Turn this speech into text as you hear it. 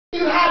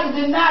You have to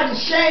deny the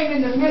shame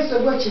in the midst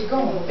of what you're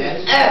going through.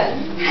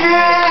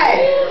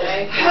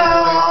 Hey,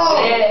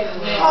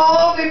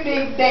 hold me,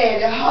 big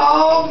daddy,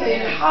 hold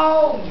me.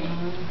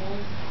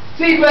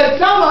 See, but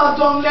some of us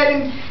don't let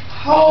him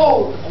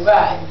hold.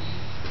 Right.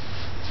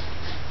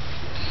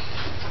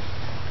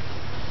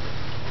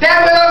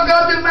 That way I'll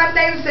go through my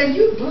day and say,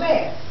 you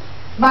blessed.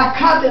 My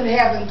cousin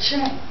haven't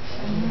changed.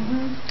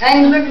 I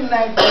ain't looking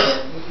like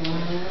that.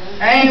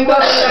 I ain't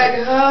walking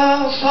like,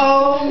 oh,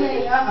 hold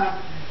me.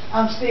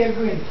 I'm still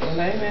grinning.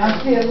 I'm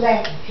still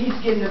laughing. He's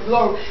getting the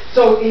glory.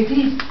 So if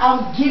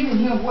I'm giving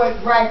him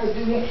what right to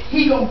do him,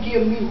 he gonna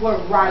give me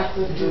what right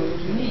to do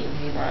me.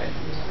 Right.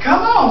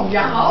 Come on,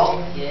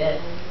 y'all.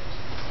 Yes.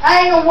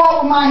 I ain't gonna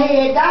walk with my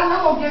head down.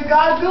 I'm gonna give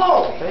God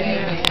glory.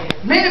 Amen.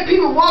 Many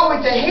people walk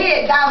with their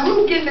head down.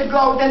 Who's getting the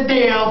glory? The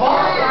devil.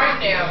 Right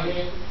now.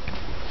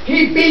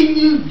 He beating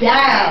you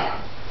down.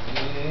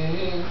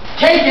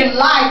 Taking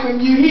life from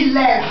you. He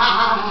laughed. Ha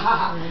ha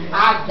ha.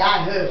 I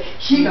got her.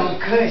 She don't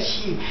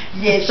cuss you.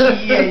 Yes, she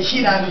is.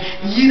 She done.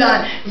 You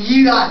done.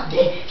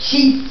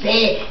 She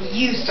said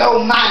you so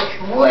mighty.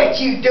 What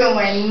you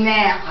doing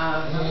now?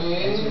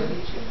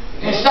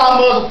 And some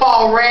of us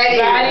fall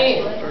right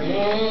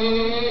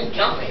in.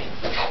 Jumping.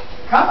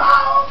 Come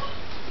on.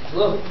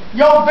 Look.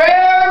 Your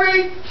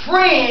very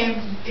friend,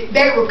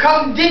 they were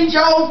coming. Didn't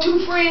your old two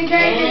friends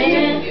came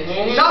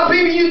in? Some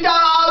people you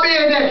thought all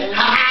been there.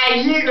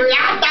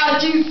 I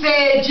thought you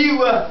said you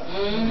were.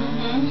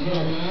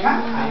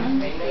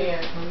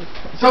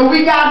 So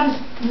we got to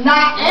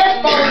not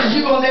ask for it,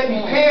 you gonna let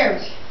me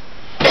perish.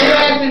 You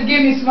ask him to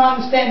give me some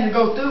understanding to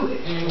go through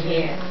it.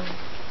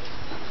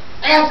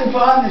 Ask him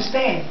for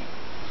understanding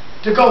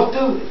to go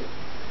through it.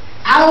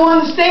 I don't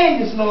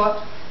understand this, Lord,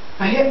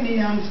 but help me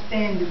to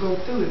understand to go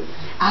through it.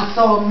 I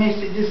saw a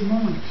message this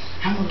morning.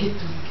 I'm gonna get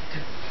through it.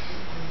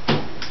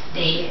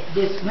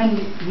 When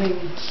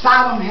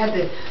Solomon had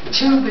the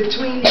two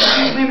between them,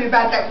 remember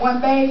about that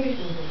one baby?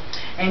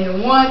 And the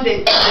one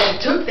that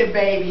took the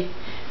baby,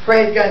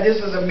 praise God,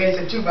 this was a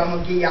message too, but I'm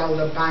going to give y'all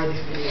the Bible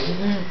for this.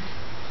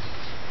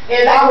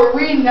 As I was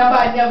reading,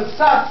 I never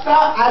saw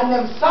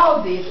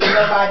this, and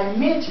nobody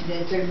mentioned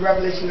it until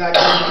Revelation got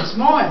done this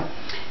morning.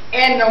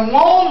 And the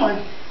woman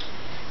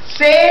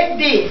said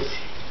this.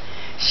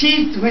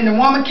 When the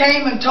woman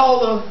came and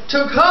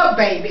took her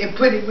baby and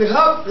put it with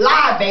her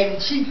live baby,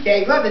 she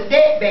gave her the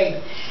dead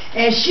baby.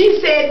 And she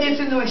said this,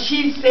 and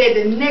she said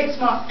the next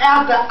month,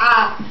 after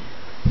I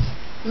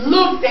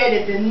looked at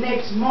it the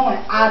next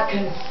morning, I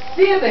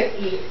considered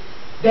it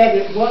that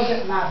it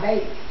wasn't my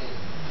baby.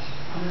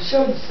 I'm going to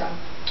show you something.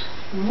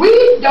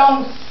 We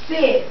don't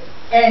sit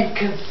and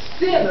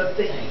consider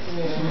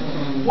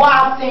things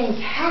while things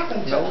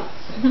happen to us.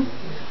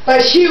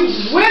 But she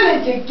was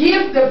willing to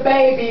give the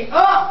baby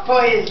up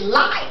for his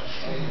life.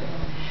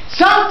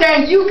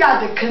 Sometimes you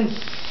got to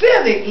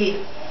consider it,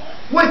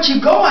 what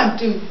you're going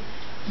through.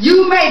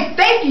 You may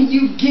think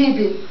you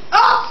giving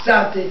up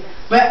something,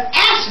 but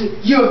actually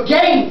you're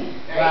gaining.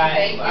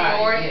 Thank you,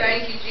 Lord.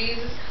 Thank you,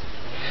 Jesus.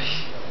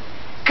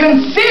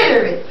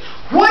 Consider it.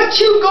 What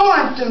you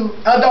going through,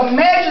 the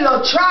measure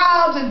of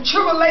trials and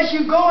tribulations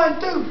you're going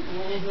through.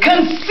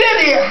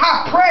 Consider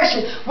how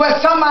precious what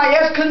somebody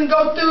else couldn't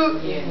go through,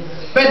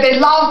 but they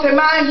lost their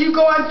mind, you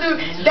going through.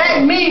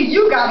 That means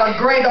you got a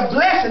greater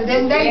blessing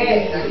than they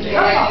did. Come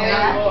on,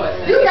 man.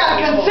 You got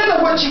to consider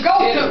what you go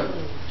through.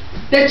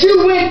 That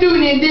you went through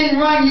and it didn't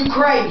run you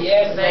crazy.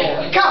 Yes,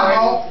 thank you. Come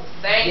on.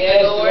 Thank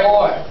you,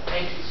 Lord.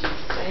 Thank you, Jesus.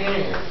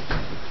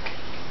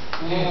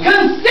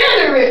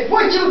 Consider it.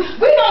 We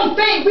don't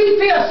think we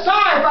feel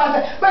sorry for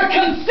ourselves, but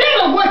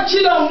consider what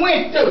you done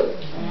went through.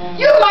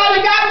 You might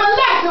have got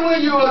molested when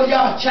you were a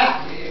young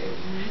child.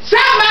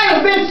 Somebody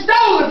has been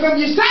stolen from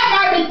you.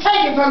 Somebody been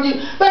taken from you.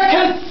 But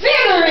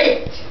consider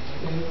it.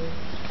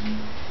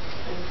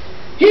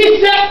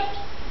 He said,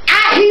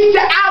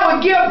 I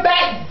will give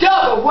back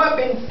double what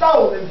been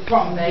stolen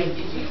from me. Thank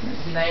you, Jesus.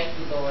 Thank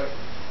you, Lord.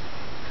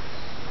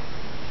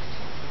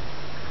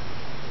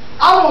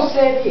 I won't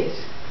say this.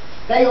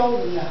 They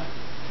old enough.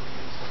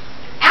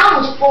 I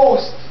was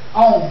forced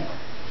on.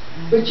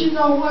 But you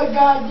know what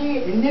God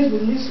did? And this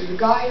is the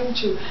God am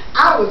true.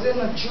 I was in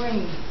a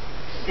dream.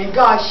 And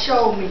God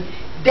showed me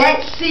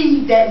that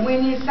seed that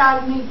went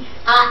inside of me,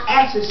 I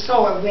actually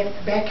saw it went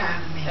back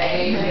out of me.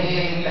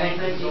 Amen. Thank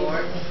you,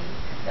 Lord.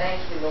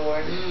 Thank you,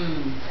 Lord.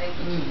 Thank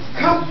you, Jesus.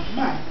 Come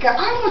on, God.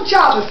 I want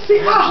y'all to see.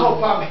 I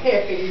hope I'm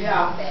happy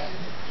now.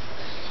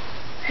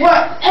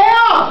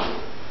 Whatever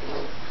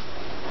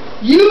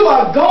you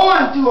are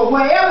going through or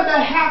whatever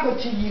that happened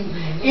to you,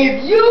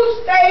 if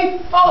you stay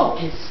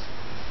focused,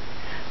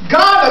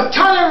 God will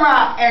turn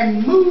around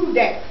and move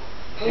that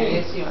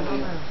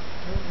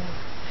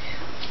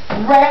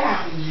right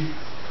out of you.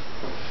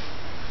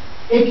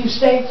 If you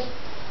stay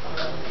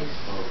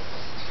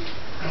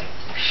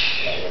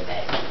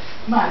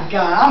my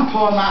God, I'm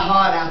pouring my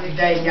heart out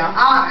today, y'all.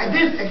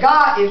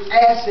 God is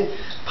actually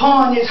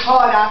pouring his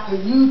heart out for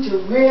you to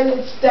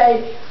really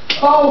stay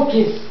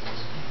focused.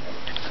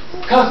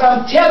 Because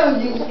I'm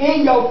telling you,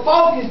 in your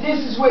focus,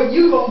 this is where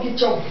you're going to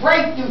get your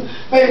breakthrough.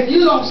 But if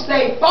you don't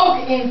stay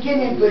focused and get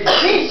in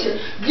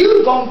position,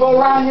 you're going to go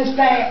around this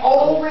thing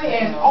over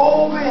and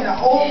over and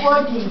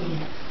over again.